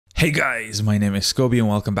Hey guys, my name is Scoby and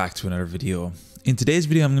welcome back to another video. In today's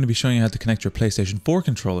video, I'm going to be showing you how to connect your PlayStation 4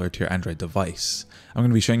 controller to your Android device. I'm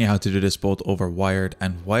going to be showing you how to do this both over wired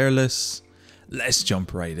and wireless. Let's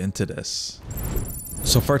jump right into this.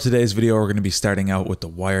 So for today's video, we're going to be starting out with the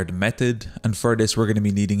wired method, and for this we're going to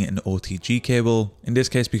be needing an OTG cable. In this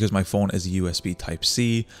case, because my phone is a USB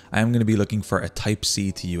Type-C, I am going to be looking for a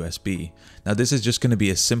Type-C to USB. Now this is just going to be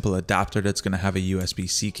a simple adapter that's going to have a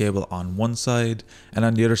USB-C cable on one side, and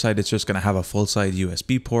on the other side it's just going to have a full-side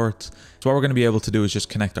USB port. So what we're going to be able to do is just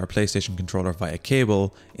connect our PlayStation controller via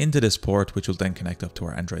cable into this port, which will then connect up to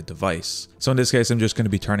our Android device. So in this case, I'm just going to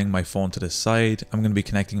be turning my phone to the side. I'm going to be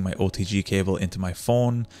connecting my OTG cable into my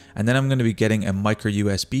phone, and then I'm going to be getting a micro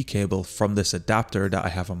USB cable from this adapter that I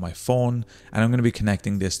have on my phone, and I'm going to be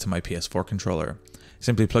connecting this to my PS4 controller.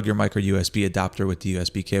 Simply plug your micro USB adapter with the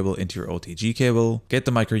USB cable into your OTG cable, get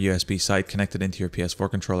the micro USB side connected into your PS4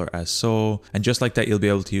 controller as so, and just like that you'll be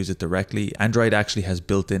able to use it directly. Android actually has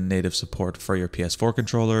built-in native support for your PS4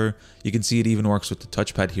 controller. You can see it even works with the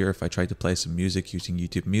touchpad here. If I try to play some music using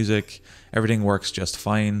YouTube Music, everything works just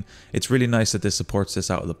fine. It's really nice that this supports this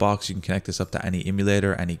out of the box. You can connect this up to any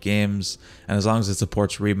emulator, any games, and as long as it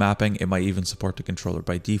supports remapping, it might even support the controller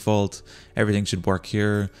by default. Everything should work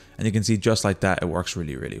here, and you can see just like that it works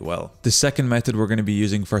really well. The second method we're going to be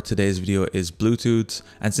using for today's video is Bluetooth,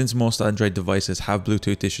 and since most Android devices have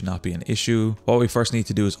Bluetooth, this should not be an issue. What we first need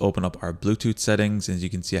to do is open up our Bluetooth settings. As you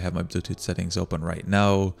can see, I have my Bluetooth settings open right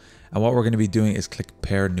now, and what we're going to be doing is click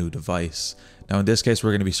pair new device. Now in this case,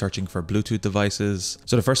 we're going to be searching for Bluetooth devices.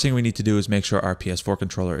 So the first thing we need to do is make sure our PS4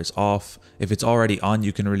 controller is off. If it's already on,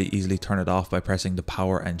 you can really easily turn it off by pressing the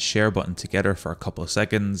power and share button together for a couple of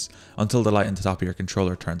seconds until the light on the top of your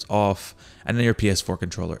controller turns off, and then your PS4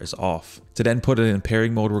 controller is off. To then put it in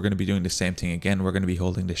pairing mode, we're going to be doing the same thing again. We're going to be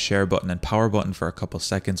holding the share button and power button for a couple of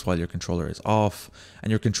seconds while your controller is off, and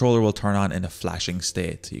your controller will turn on in a flashing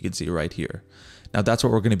state. You can see right here. Now that's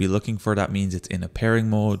what we're going to be looking for. That means it's in a pairing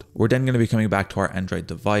mode. We're then going to be coming back to our Android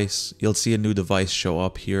device. You'll see a new device show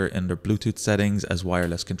up here under Bluetooth settings as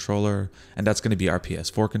wireless controller, and that's going to be our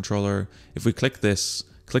PS4 controller. If we click this,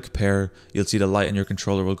 click pair, you'll see the light in your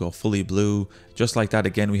controller will go fully blue. Just like that,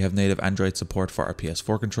 again, we have native Android support for our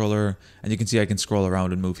PS4 controller, and you can see I can scroll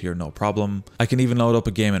around and move here no problem. I can even load up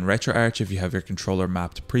a game in Retroarch if you have your controller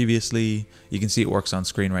mapped previously. You can see it works on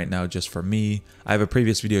screen right now just for me. I have a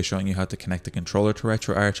previous video showing you how to connect the controller to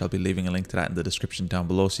Retroarch. I'll be leaving a link to that in the description down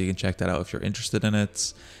below so you can check that out if you're interested in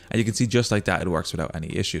it. And you can see just like that, it works without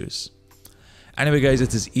any issues. Anyway guys,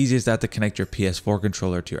 it's as easy as that to connect your PS4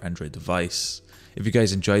 controller to your Android device. If you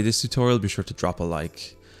guys enjoyed this tutorial, be sure to drop a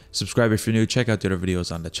like. Subscribe if you're new, check out the other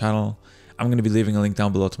videos on the channel. I'm going to be leaving a link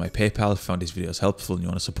down below to my PayPal if you found these videos helpful and you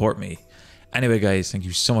want to support me. Anyway guys, thank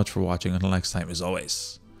you so much for watching. Until next time, as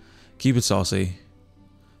always, keep it saucy.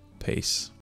 Peace.